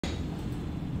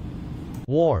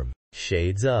warm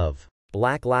shades of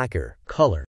black lacquer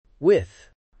color with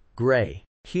gray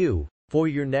hue for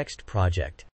your next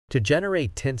project. To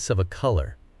generate tints of a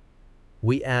color,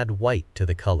 we add white to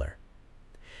the color,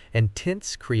 and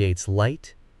tints creates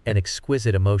light and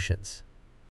exquisite emotions.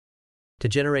 To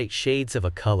generate shades of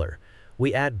a color,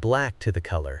 we add black to the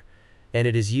color, and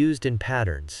it is used in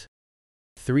patterns.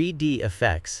 3D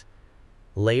effects,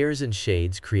 layers and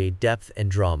shades create depth and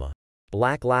drama.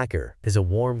 Black lacquer is a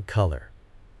warm color,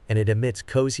 and it emits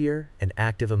cozier and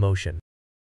active emotion.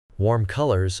 Warm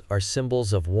colors are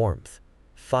symbols of warmth,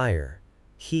 fire,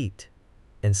 heat,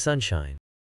 and sunshine.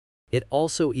 It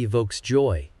also evokes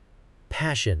joy,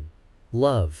 passion,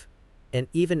 love, and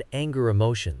even anger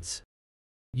emotions.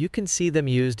 You can see them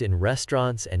used in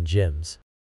restaurants and gyms.